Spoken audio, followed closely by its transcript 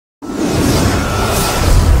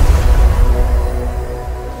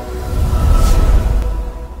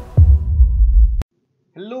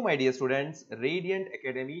my dear students, Radiant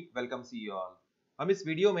Academy welcomes you all. हम इस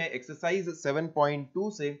video में एक्सरसाइज 7.2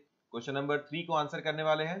 से क्वेश्चन नंबर 3 को आंसर करने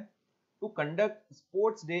वाले हैं. To conduct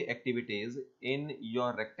sports day activities in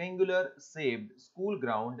your rectangular shaped school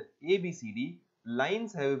ground ABCD,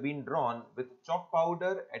 lines have been drawn with chalk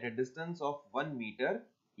powder at a distance of 1 metre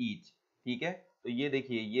each. ठीक है, तो ये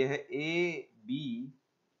देखिए, ये है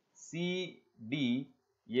ABCD.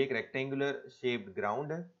 ये एक रेक्टेंगुलर शेप्ड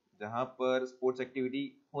ग्राउंड है जहां पर स्पोर्ट्स एक्टिविटी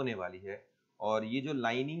होने वाली है, और ये जो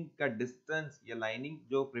लाइनिंग का डिस्टेंस या लाइनिंग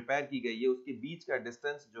जो प्रिपेयर की गई है उसके बीच का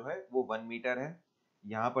डिस्टेंस जो है वो 1 मीटर है.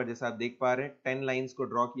 यहाँ पर जैसा आप देख पा रहे हैं 10 लाइंस को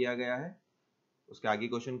ड्रॉ किया गया है. उसके आगे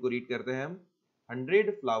क्वेश्चन को रीड करते हैं हम.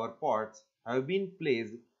 100 flower pots have been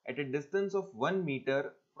placed at a distance of 1 metre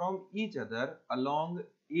from each other along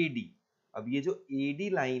AD. अब ये जो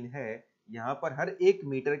AD लाइन है, यहाँ पर हर 1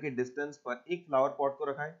 मीटर के डिस्टेंस पर एक फ्लावर पॉट को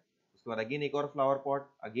रखा है. उसके बाद अगेन एक और फ्लावर पॉट,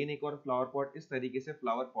 अगेन एक और फ्लावर पॉट. इस तरीके से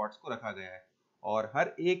फ्लावर पॉट्स को रखा गया है, और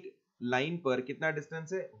हर एक लाइन पर कितना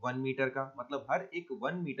डिस्टेंस है? 1 मीटर का. मतलब हर एक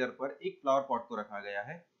 1 मीटर पर एक फ्लावर पॉट को रखा गया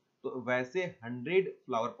है. तो वैसे 100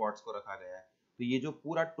 फ्लावर पॉट्स को रखा गया है. तो ये जो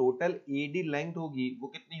पूरा टोटल AD लेंथ होगी वो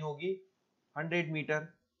कितनी होगी? 100 मीटर.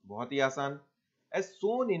 बहुत ही आसान. As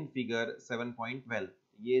Son in figure 7.12.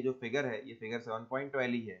 ये जो फिगर है ये फिगर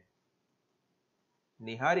 7.12 ही है.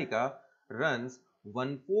 Niharika runs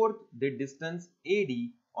 1/4 the distance AD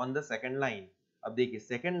on the second line. अब देखिए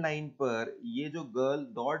सेकंड लाइन पर ये जो गर्ल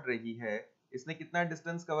दौड़ रही है, इसने कितना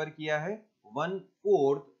डिस्टेंस कवर किया है?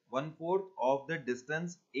 1/4 ऑफ द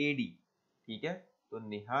डिस्टेंस AD. ठीक है, तो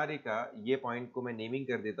निहारिका, ये पॉइंट को मैं नेमिंग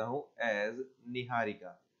कर देता हूं एज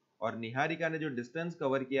निहारिका, और निहारिका ने जो डिस्टेंस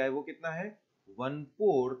कवर किया है वो कितना है?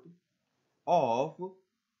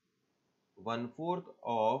 1/4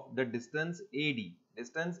 of the distance AD.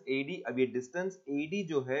 Distance AD. अब ये डिस्टेंस AD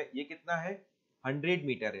जो है ये कितना है? 100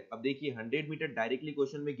 मीटर है. अब देखिए 100 मीटर डायरेक्टली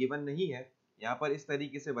क्वेश्चन में गिवन नहीं है. यहाँ पर इस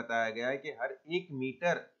तरीके से बताया गया है कि हर 1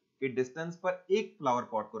 मीटर के डिस्टेंस पर एक फ्लावर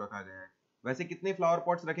पॉट को रखा गया है. वैसे कितने फ्लावर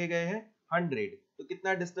पॉट्स रखे गए हैं? 100. तो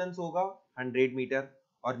कितना डिस्टेंस होगा? 100 मीटर.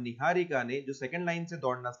 और निहारिका ने जो सेकंड लाइन से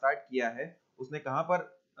दौड़ना स्टार्ट किया है, उसने कहां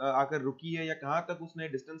पर आकर रुकी है या कहां तक उसने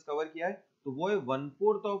डिस्टेंस कवर किया है? तो वो है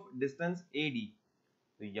 1/4 ऑफ डिस्टेंस AD.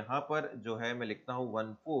 तो यहां पर जो है मैं लिखता हूं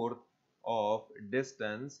 1/4 ऑफ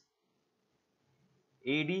डिस्टेंस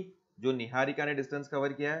AD, जो निहारिका ने डिस्टेंस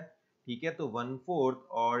कवर किया है. ठीक है, तो 1/4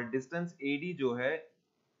 और डिस्टेंस AD जो है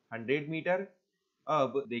 100 मीटर.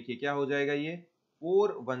 अब देखिए क्या हो जाएगा, ये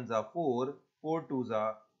 4 1 जा 4, 4 2 जा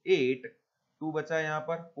 8, 2 बचा यहाँ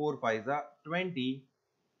पर, 4 5 जा 20.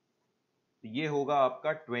 ये होगा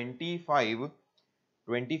आपका 25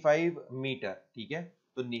 मीटर. ठीक है,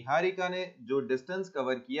 तो निहारिका ने जो डिस्टेंस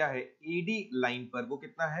कवर किया है AD लाइन पर वो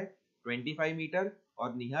कितना है? 25 मीटर.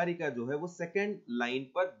 और निहारिका जो है वो सेकंड लाइन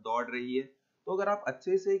पर दौड़ रही है. तो अगर आप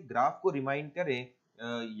अच्छे से ग्राफ को रिमाइंड करें,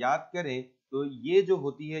 याद करें, तो ये जो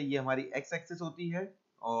होती है ये हमारी x एक्सिस होती है,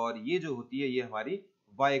 और ये जो होती है ये हमारी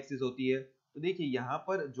y एक्सिस होती है. तो देखिए यहाँ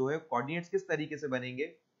पर जो है कोऑर्डिनेट्स किस तरीके से बनेंगे.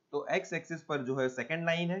 तो x एक्सिस पर जो है सेकंड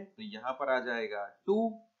लाइन है, तो यहाँ पर आ जाएगा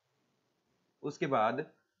 2. उसके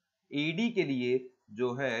बाद AD के लिए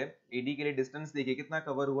जो है, AD के लिए डिस्टेंस देखिए कितना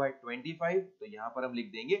कवर हुआ है? 25. तो यहाँ पर हम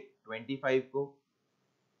लिख देंगे 25 को.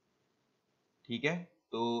 ठीक है,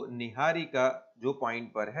 तो निहारिका जो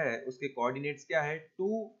पॉइंट पर है उसके कोऑर्डिनेट्स क्या है?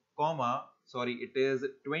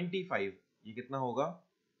 25. ये कितना होगा?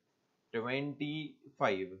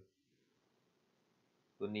 25.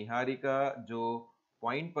 तो निहारिका जो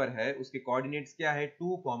पॉइंट पर है उसके कोऑर्डिनेट्स क्या है?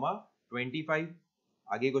 2, 25.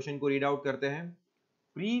 आगे क्वेश्चन को रीड आउट करते हैं.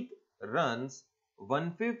 प्रीत runs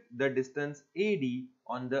 1/5 the distance AD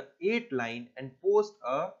on the 8 line and post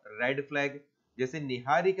a red flag. जैसे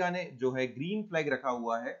निहारिका ने जो है ग्रीन फ्लैग रखा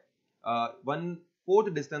हुआ है 1/4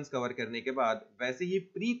 डिस्टेंस कवर करने के बाद, वैसे ही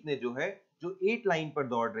प्रीत ने जो है जो 8 लाइन पर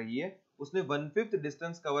दौड़ रही है उसने 1/5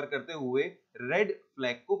 डिस्टेंस कवर करते हुए रेड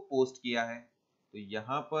फ्लैग को पोस्ट किया है. तो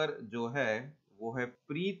यहाँ पर जो है वो है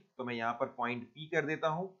प्रीत. तो मैं यहाँ पर पॉइंट P कर देता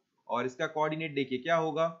हूं, और इसका कोऑर्डिनेट देखिए क्या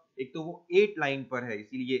होगा. एक तो वो 8 लाइन पर है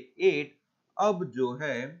इसीलिए 8. अब जो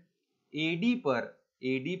है AD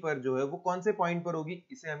पर जो है वो कौन से पॉइंट पर होगी,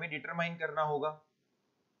 इसे हमें डिटरमाइन करना होगा,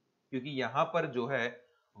 क्योंकि यहां पर जो है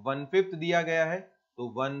 1/5 दिया गया है. तो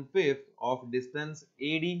 1/5 of distance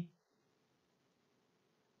AD,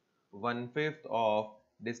 1/5 of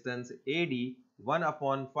distance AD,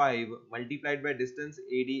 1/5 multiplied by distance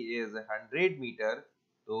AD is 100 metre.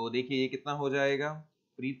 तो देखिए ये कितना हो जाएगा.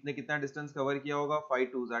 प्रीत ने कितना डिस्टेंस कवर किया होगा?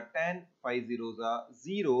 5 2 जा 10, 5 0 जा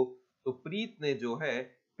 0. तो प्रीत ने जो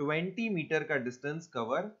है 20 मीटर का डिस्टेंस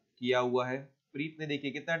कवर किया हुआ है. प्रीत ने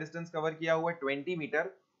देखिए कितना डिस्टेंस कवर किया हुआ है? 20 मीटर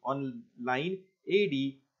ऑन लाइन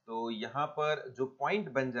AD. तो यहाँ पर जो पॉइंट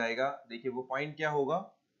बन जाएगा, देखिए वो पॉइंट क्या होगा,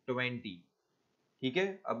 20। ठीक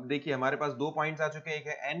है, अब देखिए हमारे पास दो पॉइंट्स आ चुके हैं, एक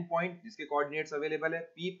है एन पॉइंट जिसके कोऑर्डिनेट्स अवेलेबल है,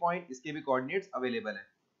 पी पॉइंट इसके भी कोऑर्डिनेट्स अवेलेबल है।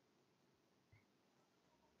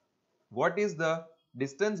 What is the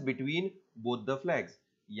distance between both the flags?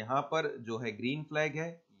 यहाँ पर जो है ग्रीन फ्लैग है,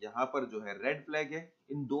 यहाँ पर जो है रेड फ्लैग है,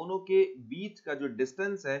 इन दोनों के बीच का जो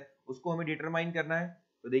डिस्टेंस है उसको हमें डिटरमाइन करना है।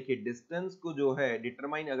 तो देखिए डिस्टेंस को जो है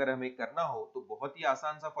डिटरमाइन अगर हमें करना हो तो बहुत ही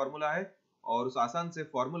आसान सा फॉर्मूला है, और उस आसान से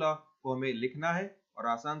फॉर्मूला को हमें लिखना है, और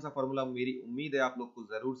आसान सा फॉर्मूला मेरी उम्मीद है आप लोग को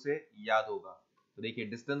जरूर से याद होगा। तो देखिए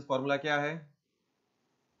डिस्टेंस फॉर्मूला क्या है,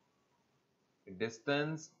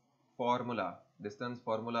 डिस्टेंस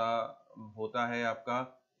फॉर्मूला होता है आपका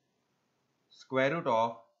square root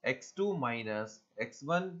of x2 minus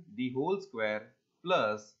x1 the whole square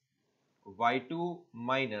plus y2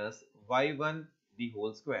 minus y1 the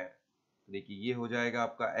whole square. देखिए ये हो जाएगा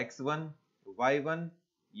आपका x1 y1,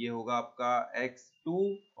 ये होगा आपका x2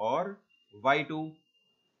 और y2।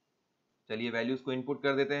 चलिए वैल्यूज को इनपुट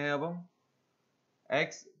कर देते हैं। अब हम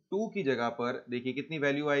x2 की जगह पर देखिए कितनी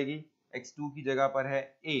वैल्यू आएगी, x2 की जगह पर है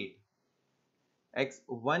 8,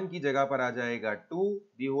 x1 की जगह पर आ जाएगा 2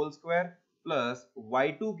 the whole square plus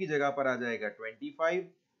y2 की जगह पर आ जाएगा 25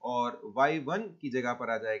 और y1 की जगह पर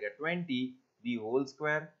आ जाएगा 20 दी होल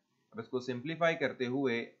स्क्वायर। अब इसको सिंप्लीफाई करते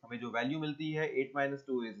हुए हमें जो वैल्यू मिलती है 8 minus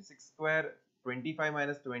 2 is 6 square, 25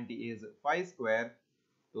 minus 20 is 5 square.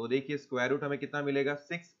 तो देखिए स्क्वायर रूट हमें कितना मिलेगा,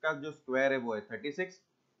 6 का जो स्क्वायर है वो है 36,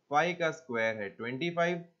 5 का स्क्वायर है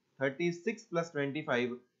 25, 36 प्लस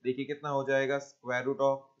 25 देखिए कितना हो जाएगा, स्क्वायर रूट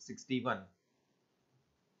ऑफ 61।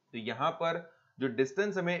 तो यहाँ पर जो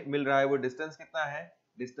डिस्टेंस हमें मिल रहा है वो डिस्टेंस कितना है,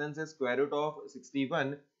 डिस्टेंस है स्क्वायर रूट ऑफ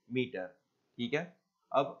 61 मीटर। ठीक है,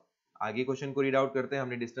 अब आगे क्वेश्चन को रीड आउट करते हैं।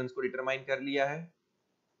 हमने डिस्टेंस को डिटरमाइन कर लिया है।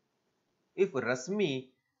 If Rashmi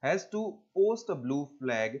has to post a blue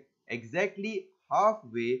flag exactly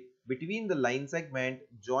halfway between the line segment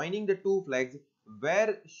joining the two flags,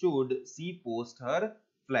 where should she post her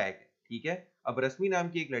flag? ठीक है, अब रश्मि नाम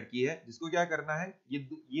की एक लड़की है जिसको क्या करना है,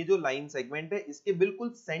 ये जो लाइन सेगमेंट है इसके बिल्कुल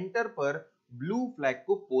सेंटर पर ब्लू फ्लैग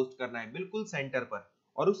को पोस्ट करना है, बिल्कुल सेंटर पर।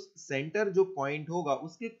 और उस सेंटर जो पॉइंट होगा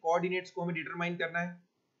उसके कोऑर्डिनेट्स को हमें डिटरमाइन करना है।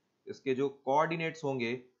 इसके जो कोऑर्डिनेट्स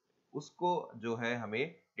होंगे उसको जो है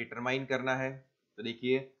हमें डिटरमाइन करना है। तो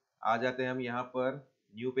देखिए आ जाते हैं हम यहाँ पर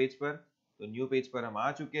न्यू पेज पर। तो न्यू पेज पर हम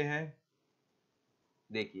आ चुके हैं।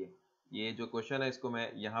 देखिए ये जो क्वेश्चन है इसको मैं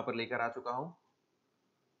यहाँ पर लेकर आ चुका हूं।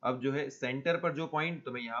 अब जो है सेंटर पर जो पॉइंट,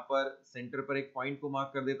 तो मैं यहाँ पर सेंटर पर एक पॉइंट को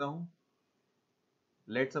मार्क कर देता हूं।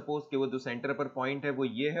 लेट सपोज कि वो जो सेंटर पर पॉइंट है वो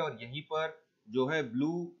ये है, और यहीं पर जो है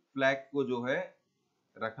ब्लू फ्लैग को जो है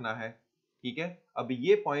रखना है। ठीक है, अब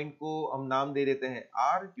ये पॉइंट को हम नाम दे देते हैं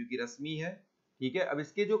R क्योंकि रश्मि है। ठीक है, अब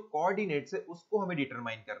इसके जो कोऑर्डिनेट्स है उसको हमें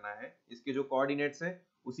डिटरमाइन करना है, इसके जो कोऑर्डिनेट्स है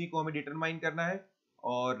उसी को हमें डिटरमाइन करना है।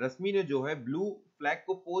 और रश्मि ने जो है ब्लू फ्लैग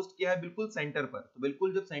को पोस्ट किया है बिल्कुल सेंटर पर। तो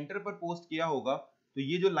बिल्कुल जब सेंटर पर पोस्ट किया होगा तो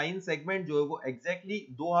ये जो लाइन सेगमेंट जो है वो एग्जैक्टली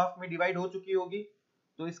दो हाफ में डिवाइड हो चुकी होगी।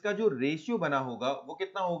 तो इसका जो रेशियो बना होगा वो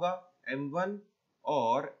कितना होगा, m1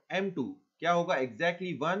 और m2 क्या होगा,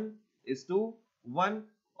 एग्जैक्टली 1:1।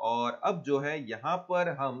 और अब जो है यहाँ पर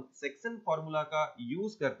हम सेक्शन फॉर्मूला का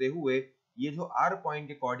यूज करते हुए ये जो R पॉइंट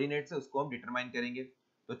के कोऑर्डिनेट्स है उसको हम डिटरमाइन करेंगे।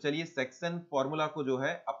 तो चलिए सेक्शन फॉर्मूला को जो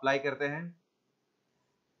है अप्लाई करते हैं।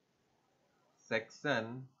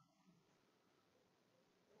 सेक्शन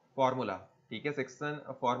फॉर्मूला, ठीक है, सेक्शन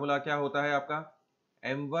फॉर्मूला क्या होता है आपका,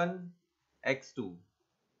 m1 x2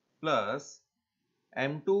 plus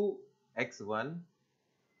m2 x1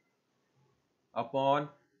 upon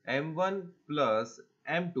m1 plus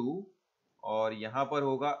m2, और यहां पर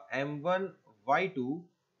होगा m1 y2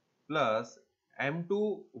 plus m2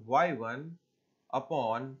 y1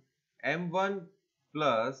 upon m1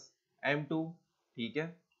 plus m2। ठीक है,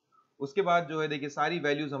 उसके बाद जो है देखिए सारी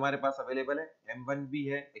वैल्यूज हमारे पास अवेलेबल है, m1 भी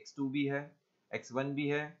है, x2 भी है, x1 भी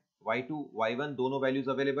है, y2 y1 दोनों वैल्यूज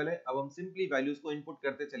अवेलेबल है। अब हम सिंपली वैल्यूज को इनपुट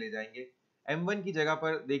करते चले जाएंगे। m1 की जगह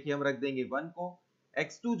पर देखिए हम रख देंगे 1 को,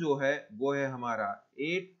 x2 जो है वो है हमारा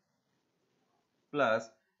 8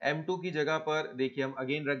 प्लस m2 की जगह पर देखिए हम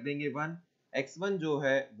अगेन रख देंगे 1, x1 जो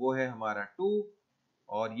है वो है हमारा 2,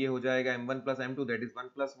 और ये हो जाएगा m1 plus m2 that is 1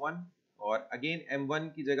 plus 1, और अगेन m1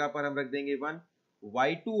 की जगह पर हम रख देंगे 1,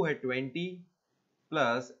 y2 है 20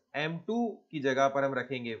 प्लस m2 की जगह पर हम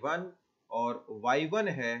रखेंगे 1 और y1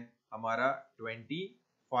 है हमारा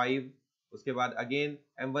 25। उसके बाद again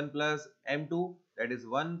m1 plus m2 that is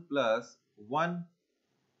 1 plus 1।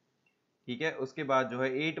 ठीक है, उसके बाद जो है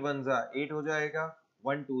 8 1 जा 8 हो जाएगा,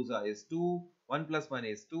 1 2 जा इज 2, 1 प्लस 1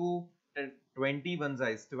 इज 2, 20 1 जा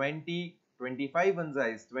इज 20, 25 1 जा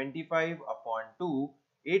is 25 upon 2,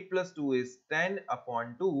 8 plus 2 is 10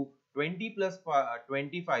 upon 2, 20 plus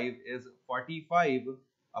 25 is 45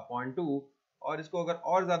 upon 2, और इसको अगर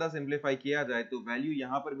और ज्यादा सिंप्लीफाई किया जाए तो वैल्यू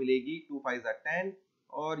यहाँ पर मिलेगी 2 5 10,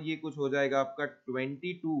 और ये कुछ हो जाएगा आपका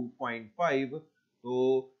 22.5। तो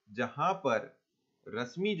जहां पर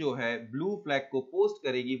रश्मि जो है ब्लू फ्लैग को पोस्ट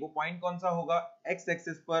करेगी वो पॉइंट कौन सा होगा, एक्स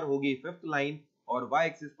एक्सिस पर होगी 5th लाइन और वाई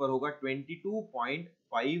एक्सिस पर होगा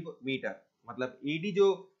 22.5 मीटर। मतलब एडी जो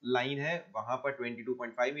लाइन है वहां पर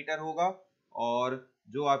 22.5 मीटर होगा, और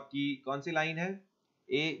जो आपकी कौन सी लाइन है,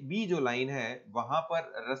 ए बी जो लाइन है वहां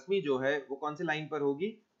पर रश्मि जो है वो कौन सी लाइन पर होगी,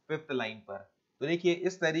 5th लाइन पर। तो देखिए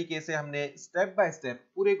इस तरीके से हमने स्टेप बाय स्टेप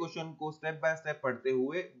पूरे क्वेश्चन को स्टेप बाय स्टेप पढ़ते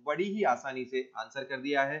हुए बड़ी ही आसानी से आंसर कर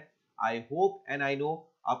दिया है। I hope and I know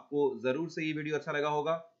आपको जरूर से ये वीडियो अच्छा लगा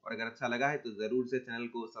होगा, और अगर अच्छा लगा है तो जरूर से चैनल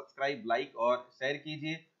को सब्सक्राइब, लाइक और शेयर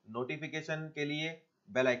कीजिए। नोटिफिकेशन के लिए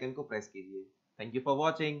बेल आइकन को प्रेस कीजिए। Thank you for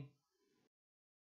watching.